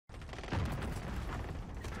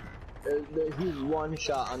He's one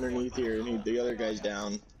shot underneath here, and the other guy's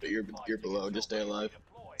down, but you're below. Just stay alive.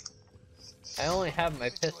 I only have my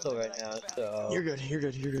pistol right now, so... You're good, you're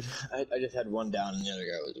good, you're good. I just had one down, and the other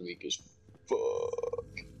guy was weak as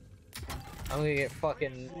fuck. I'm gonna get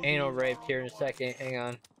fucking anal raped here in a second. Hang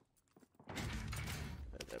on.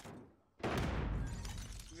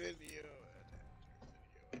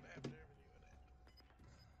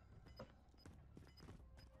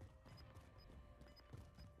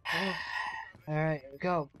 Alright,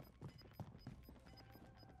 go.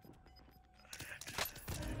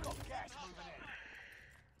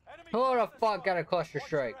 Who the fuck got a cluster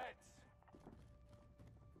strike?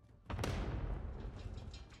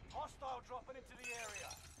 Hostile dropping into the area.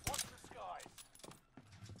 Watch the skies.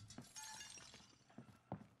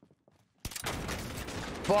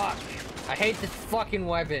 Fuck! I hate this fucking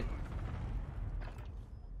weapon.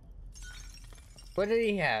 What did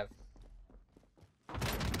he have?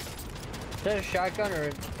 Is that a shotgun or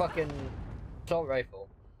a fucking assault rifle?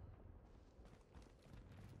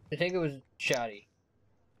 I think it was shotty.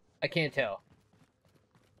 I can't tell.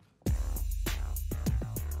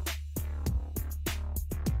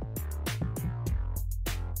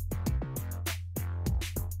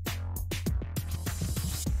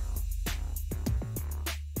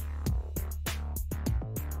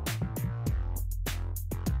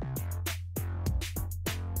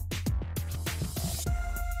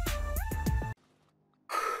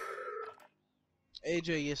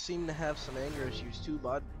 AJ, you seem to have some anger issues too,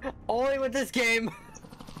 bud. Only with this game!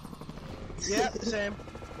 Yep, same.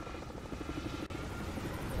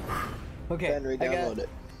 Okay, Ben, re-download it.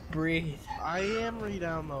 Breathe. I am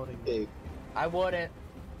re-downloading. Hey, I wouldn't.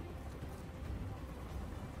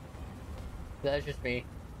 That's just me.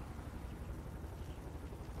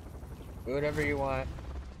 Do whatever you want.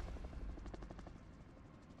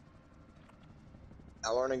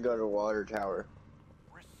 I want to go to water tower.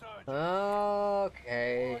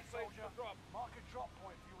 Okay.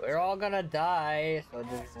 We're all gonna die, so it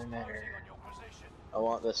doesn't matter. I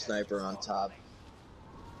want the sniper on top.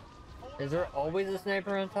 Is there always a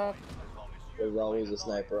sniper on top? There's always a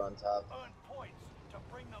sniper on top.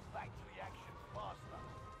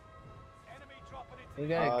 You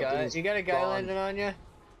got a guy. You got a guy landing on you.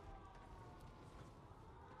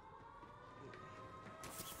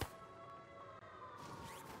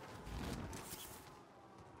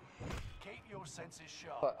 Senses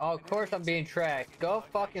sharp. But, oh, of course I'm being tracked. Go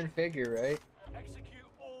fucking figure, right? Execute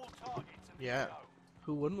all targets and Yeah.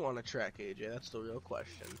 Who wouldn't want to track AJ? That's the real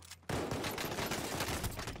question.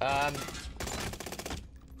 Um.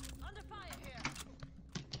 Under fire here.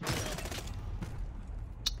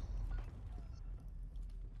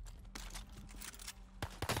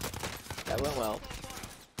 That went well.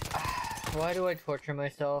 Why do I torture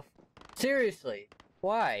myself? Seriously,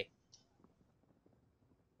 why?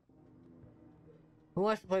 Who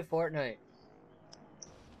wants to play Fortnite? Here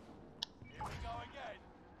we go again.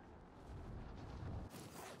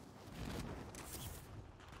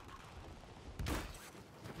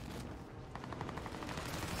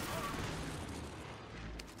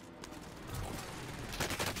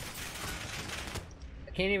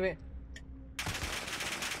 I can't even.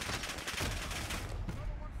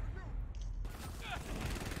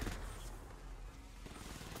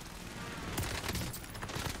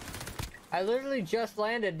 I literally just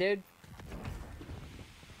landed, dude.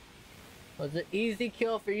 It was an easy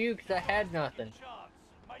kill for you because I had nothing.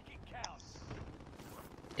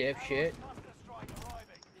 Dipshit.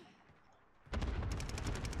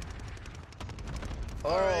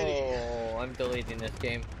 Oh, I'm deleting this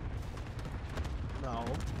game. No.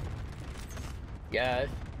 Yes.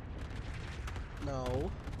 No.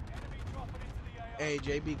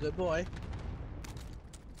 AJ, be good boy.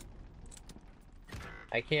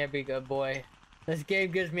 I can't be good boy. This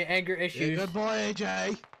game gives me anger Be issues. good boy,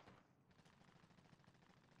 AJ.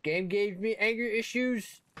 Game gave me anger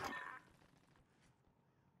issues.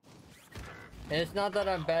 And it's not that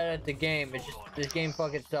I'm bad at the game, it's just this game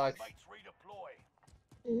fucking sucks.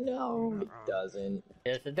 No, it doesn't.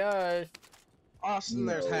 Yes, it does. Austin,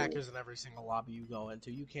 there's No. hackers in every single lobby you go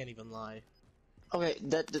into. You can't even lie. Okay,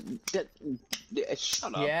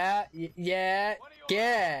 shut up. Yeah, yeah,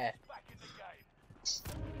 yeah.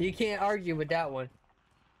 You can't argue with that one.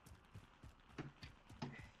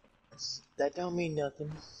 That don't mean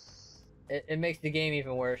nothing. It makes the game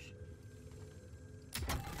even worse.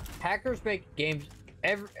 Hackers make games.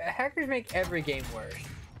 Hackers make every game worse.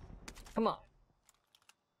 Come on.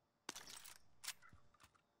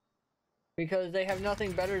 Because they have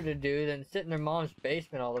nothing better to do than sit in their mom's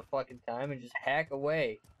basement all the fucking time and just hack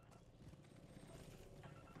away.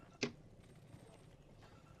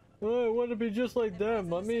 Oh, I want to be just like them.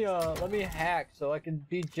 Let me hack so I can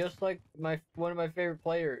be just like one of my favorite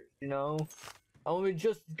players. You know, I want to be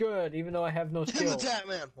just as good, even though I have no Tim the skill. Tap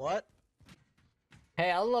Man. What?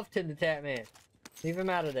 Hey, I love Tim the Tap Man. Leave him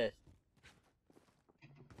out of this.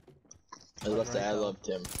 I was about to say I loved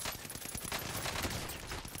him.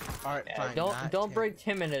 Alright, Yeah, fine. don't Tim. bring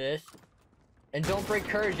Tim into this, and don't bring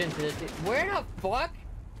Courage into this. Where the fuck?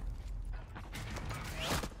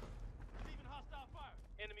 Receiving hostile fire.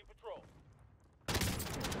 Enemy patrol.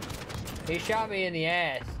 He shot me in the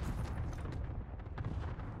ass.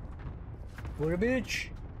 What a bitch!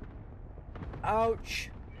 Ouch!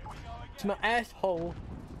 Here we go It's again. my asshole.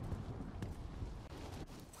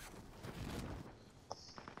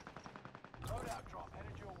 Loadout drop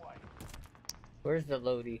headed your way. Where's the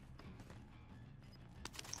loadie?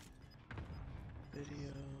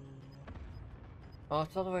 Video. Oh,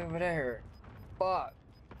 it's all the way over there. Fuck.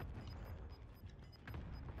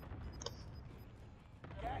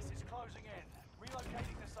 Gas is closing in.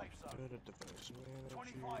 Relocating the safe zone. Go to device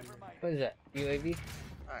 25 manager. remain. What is that? UAV?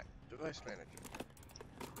 Alright, device manager.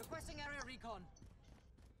 Requesting area recon.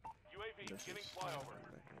 UAV This giving is flyover.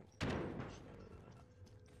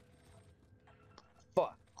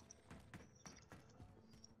 Fuck.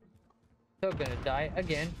 Still gonna die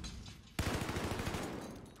again.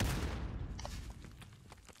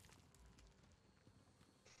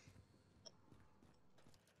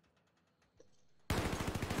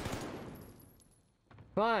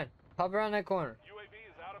 Come on, pop around that corner. UAV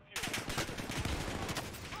is out of fuel.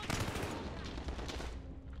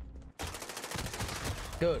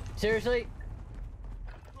 Dude, seriously?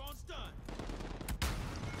 Drone's done.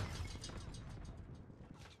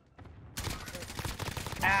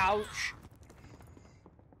 Ouch!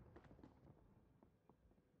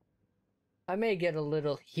 I may get a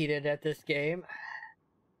little heated at this game.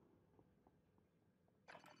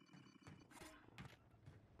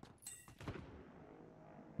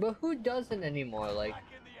 But who doesn't anymore? Like, Back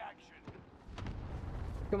in the action.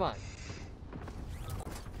 come on.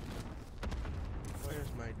 Where's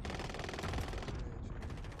my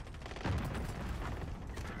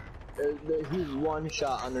He's one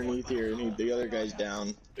shot underneath here, and the other guy's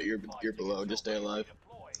down, but you're below. Just stay alive.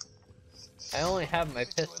 Deploy. I only have my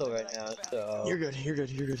pistol right now, so... You're good. You're good.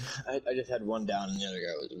 You're good. I just had one down, and the other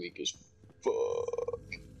guy was weak as fuck.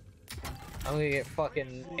 I'm gonna get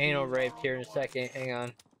fucking anal raped here in a second. Hang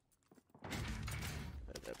on.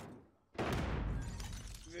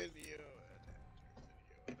 video?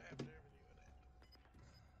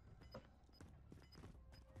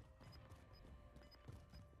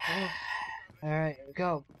 Alright,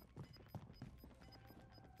 go.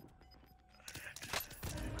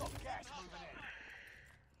 Got gas moving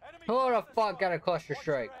in. Enemy Who the close to fuck got a site. cluster Watch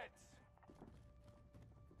strike? your heads.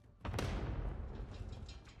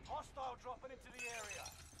 Hostile dropping into the area.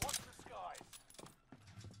 Watch the skies.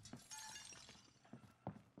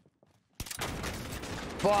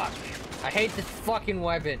 Fuck! I hate this fucking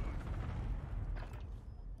weapon.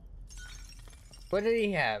 What did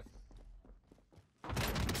he have?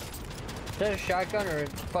 Is that a shotgun or a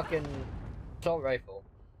fucking assault rifle?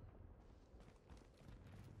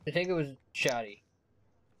 I think it was shoddy.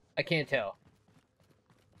 I can't tell.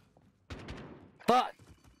 Fuck!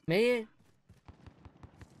 Man!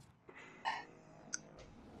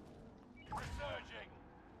 Resurging.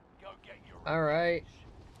 Go get your Alright.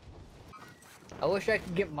 I wish I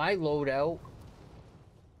could get my load out.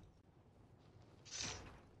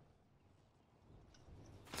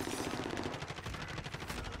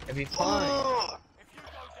 It'd be fine. If you go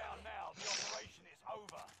down now, the operation is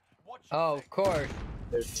over. Watch your Oh, of course.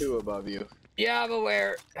 There's two above you. Yeah, I'm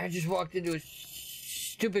aware. I just walked into a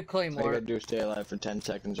stupid All you claymore. gotta do is stay alive for 10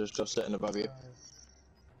 seconds. They're still sitting above you.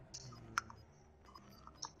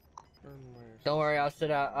 Don't worry, I'll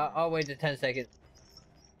sit out. I'll wait the 10 seconds.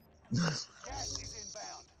 gas is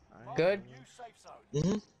inbound. Good? New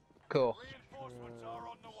safe zone. Cool. Reinforcements are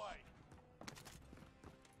on the way.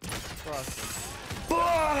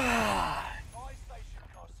 Ah! Buy station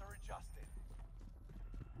costs are adjusted.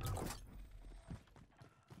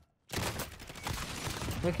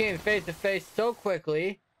 We came face to face so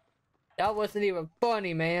quickly. That wasn't even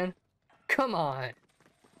funny, man. Come on.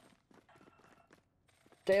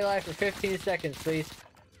 Stay alive for 15 seconds, please.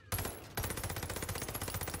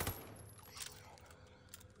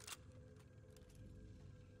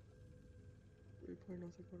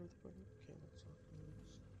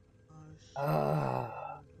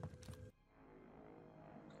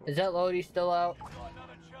 Is that Lodi still out? You've got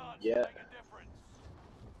another chance Yeah. to make a difference.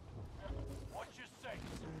 Watch your six.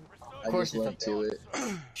 I course just it's went to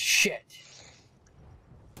it. Shit.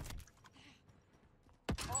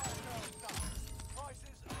 Fire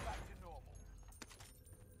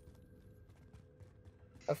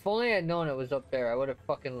If only I'd known it was up there, I would have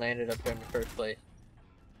fucking landed up there in the first place.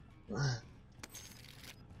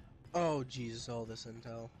 Oh Jesus, all this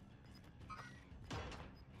intel.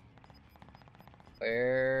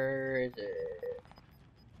 Where is it?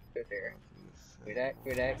 Right there. Give me that,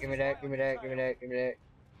 give me that, give me that, give me that, give me that, give me that.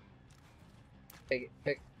 Take it,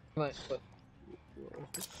 take it. Come on, look.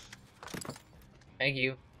 Thank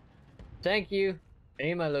you. Thank you. I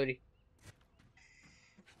need my loadie.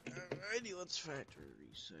 Alrighty, let's factory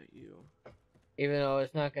reset you. Even though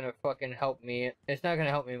it's not gonna fucking help me. It's not gonna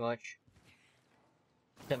help me much.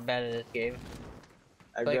 I'm bad at this game.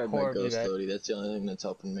 I Like, grabbed my horribly ghost bad. loadie. That's the only thing that's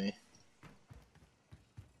helping me.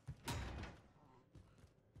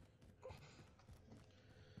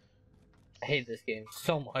 I hate this game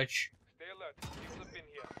so much. Stay alert. People have been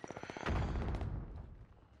here.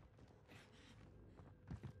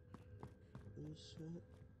 Reset.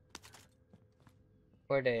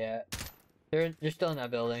 Where they at? They're still in that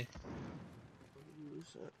building.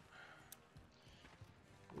 Reset.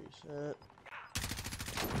 Reset.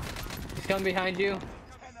 He's coming behind you. 10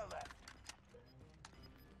 are left.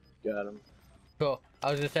 Got him. Cool.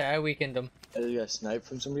 I was gonna say I weakened him. I just got sniped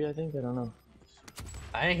from somebody, I think. I don't know.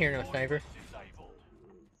 I didn't hear no sniper. Disabled.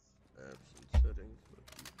 Absent settings for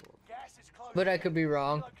people. Gas is close. But I could be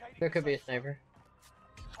wrong. There could be a sniper.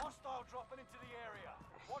 Hostile dropping into the area.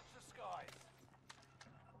 Watch the skies.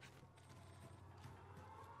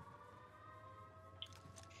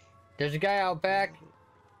 There's a guy out back.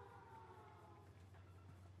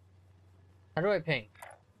 How do I ping?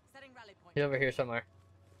 Setting rally point. He's over here somewhere.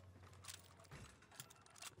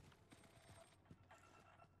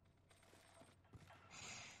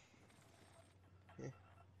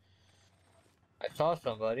 I saw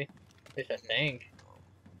somebody. At least I think.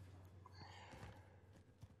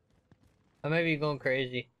 I may be going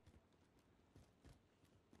crazy.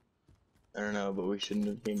 I don't know, but we shouldn't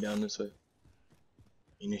have came down this way.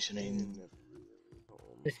 Munition aim.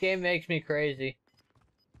 This game makes me crazy.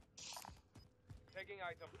 Taking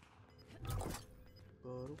item.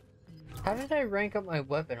 How did I rank up my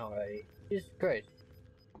weapon already? Jesus Christ.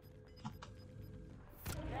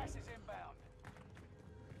 Gas is inbound.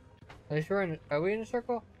 At least we're in. Are we in a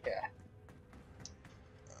circle? Yeah.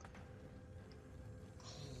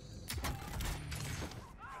 The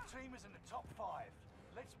team is in the top 5.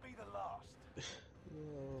 Let's be the last.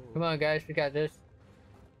 Come on, guys, we got this.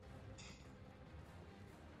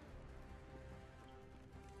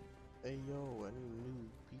 Hey yo, any new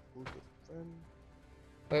people to friend?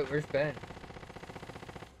 Wait, where's Ben?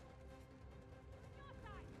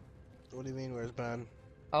 What do you mean, where's Ben?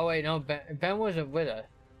 Oh wait, no, Ben wasn't with us.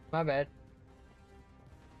 My bad.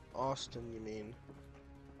 Austin, you mean?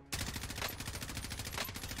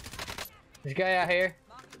 This guy out here,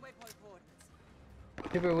 Mark the waypoint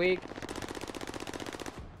coordinates. super weak.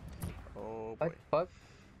 Oh boy. What the fuck?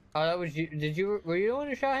 Oh, that was you. Were you the one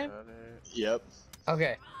who shot him? Got it. Yep.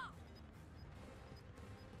 Okay.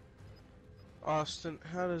 Austin,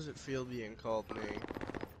 how does it feel being called me?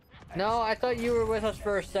 No, I thought you were with us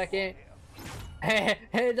for a second. Hey,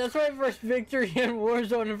 that's my first victory in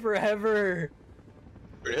Warzone in forever.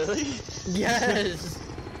 Really? Yes.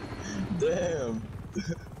 Damn.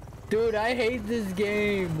 Dude, I hate this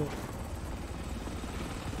game.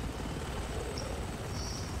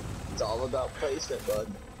 It's all about placement, bud.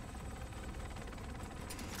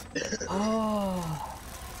 Oh.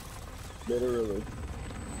 Literally.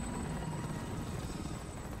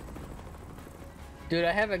 Dude,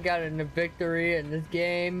 I haven't gotten a victory in this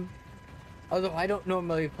game. Although I don't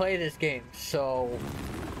normally play this game, so...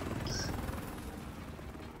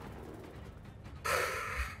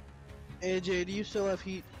 AJ, do you still have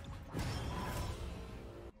heat?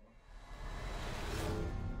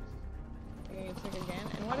 You're gonna check again?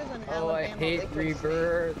 And what is an Oh, I Alabama hate liquid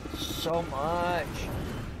Rebirth so much. snake?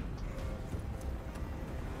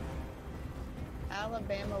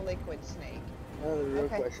 Alabama liquid snake. Now the real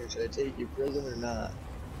Okay. question, should I take you prison or not?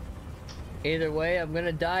 Either way, I'm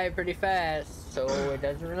gonna die pretty fast, so it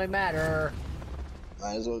doesn't really matter.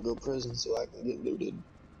 Might as well go prison so I can get looted.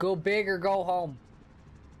 Go big or go home.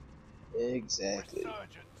 Exactly.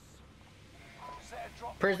 Resurgence. Set a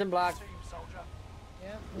drop Prison point block. for the team, soldier.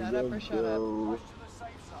 Yep, nut up or shut up. Push to the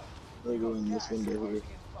safe zone. Let me go in this Gas window closing here. in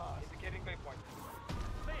fast. Indicating waypoint.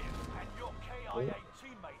 Liam and your KIA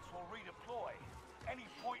teammates will redeploy. Any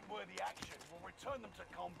point-worthy action will return them to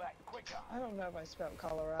combat quicker. I don't know if I spelled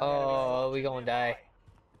Colorado. Oh, we gonna die.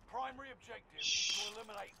 Primary objective is to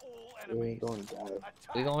eliminate all We enemies. ain't going to die.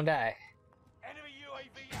 Attack. We gonna die. Enemy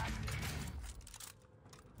UAV active.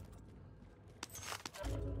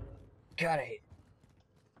 God, I hate.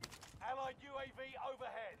 Allied UAV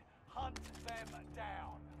overhead. Hunt them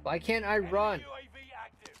down. Why can't I run? Enemy UAV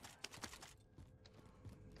active.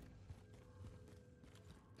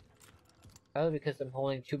 Probably because I'm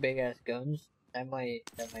holding two big ass guns. That might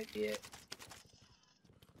be it.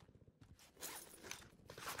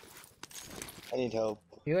 I need help.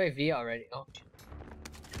 UAV already. Oh.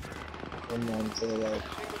 I'm on to the left.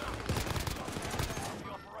 The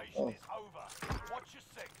operation is over. Watch your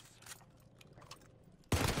six.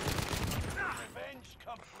 Revenge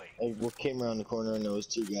complete. I came around the corner and there was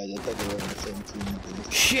two guys. I thought they were on the same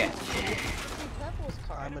team. Shit! Purple's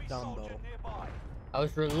car. I'm a Enemy soldier Dumbo. nearby. I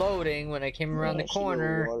was reloading when I came around the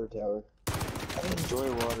corner. Water tower. I enjoy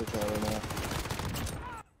water tower now.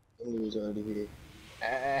 Somebody was already here.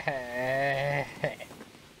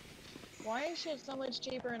 Why is shit so much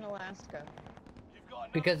cheaper in Alaska? You've got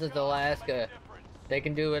enough Because it's scars to make a Alaska. difference. They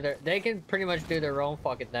can do it. They can pretty much do their own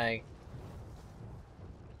fucking thing.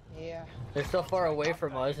 Yeah. They're so far away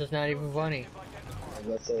from us. It's not even funny. I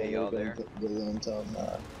guess they Hey, y'all were there? going to get on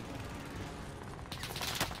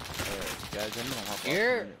Guys, I'm gonna hop off a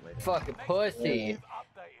You're minute later. fucking pussy.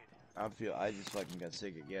 Updated. I just fucking got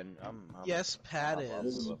sick again. I'm Yes, Pat I'll hop off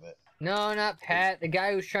is. a little bit. No, not Pat. The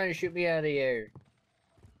guy who's trying to shoot me out of the air.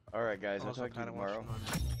 Alright guys, I'll Also, talk to you kind of tomorrow.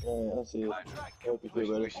 Yeah, I'll see you. Contract Hope you feel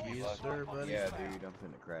better. Wish me Yes, luck. sir, buddy. Yeah, dude, I'm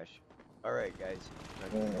finna crash. Alright guys.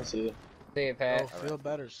 Talk to you Yeah, I'll tomorrow. see you. See you, Oh, Pat. feel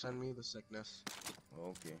better. Send me the sickness.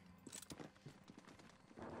 Okay.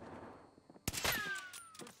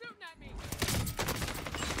 Shooting at me.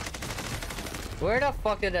 Where the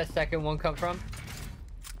fuck did that second one come from?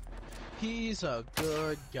 He's a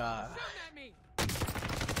good guy. Shooting at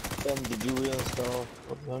me. Did you reinstall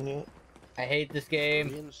Warzone yet? I hate this game.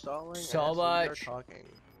 Reinstalling So as we are much. talking.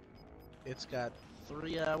 It's got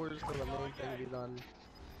 3 hours for the main thing to be done.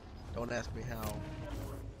 Don't ask me how.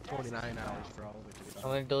 29 hours for all of it to be I'm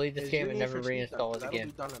done. gonna delete this Is game your and Need never for Speed reinstall done? it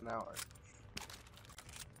again. That'll be done in an hour.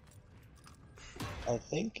 I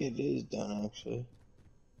think it is done actually.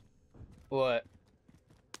 What?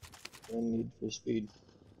 No Need for Speed.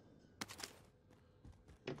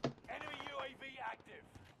 Enemy UAV active.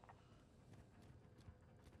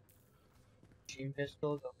 Machine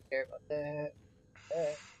pistol, don't care about that.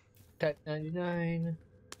 Type 99.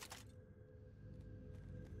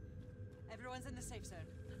 Everyone's in the safe zone.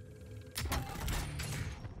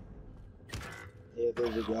 Yeah,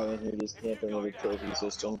 there's a guy in here just camping with a trophy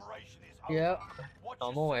system. Operation is over. Yep, Watch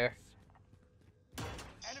I'm your aware. six.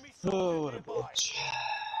 Enemy Oh, soldier what a nearby. bitch.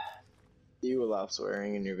 You allow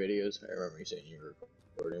swearing in your videos? I remember you saying you were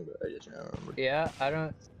recording, but I just now remember. Yeah, I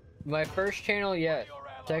don't. My first channel, yes. Your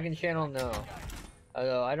allies Second channel, no. Okay.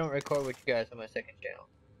 Although I don't record with you guys on my second channel.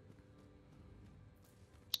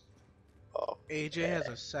 Oh, AJ has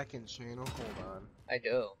a second channel. Hold on. I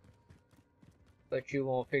do. But you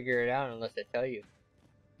won't figure it out unless I tell you.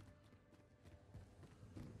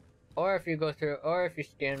 Or if you go through, or if you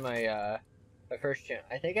scan my my first channel.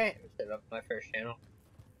 I think I set up my first channel.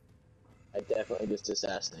 I definitely just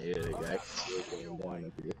assassinated a guy. Going down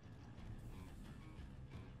up here.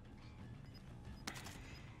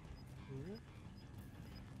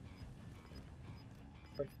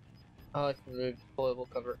 Oh, it's the deployable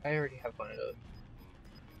cover. I already have one of those.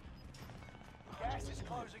 Gas is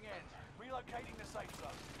closing in. Relocating the safe zone.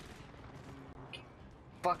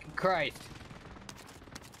 Fucking Christ!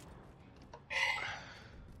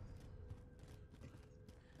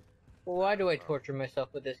 Why do I torture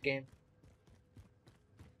myself with this game?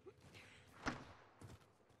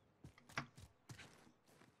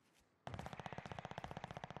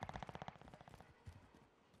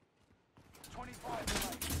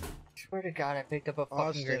 Swear to God, I picked up a fucking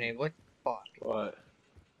Austin. grenade. What the fuck? What?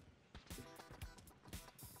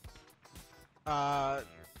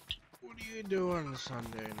 What are you doing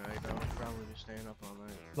Sunday night? I'll probably be staying up all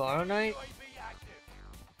night. Tomorrow night? UAV active.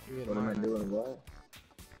 You get What am I mine. doing? What?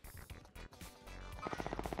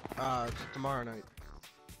 It's tomorrow night.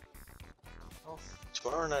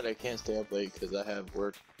 Tomorrow night I can't stay up late because I have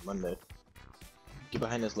work Monday. Get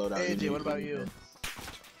behind this loadout. AJ, what about you?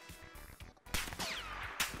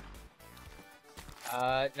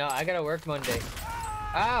 No, I gotta work Monday.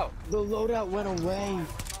 Ow! The loadout went away. You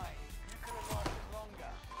could have lasted longer.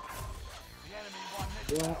 The enemy won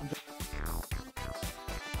this. What?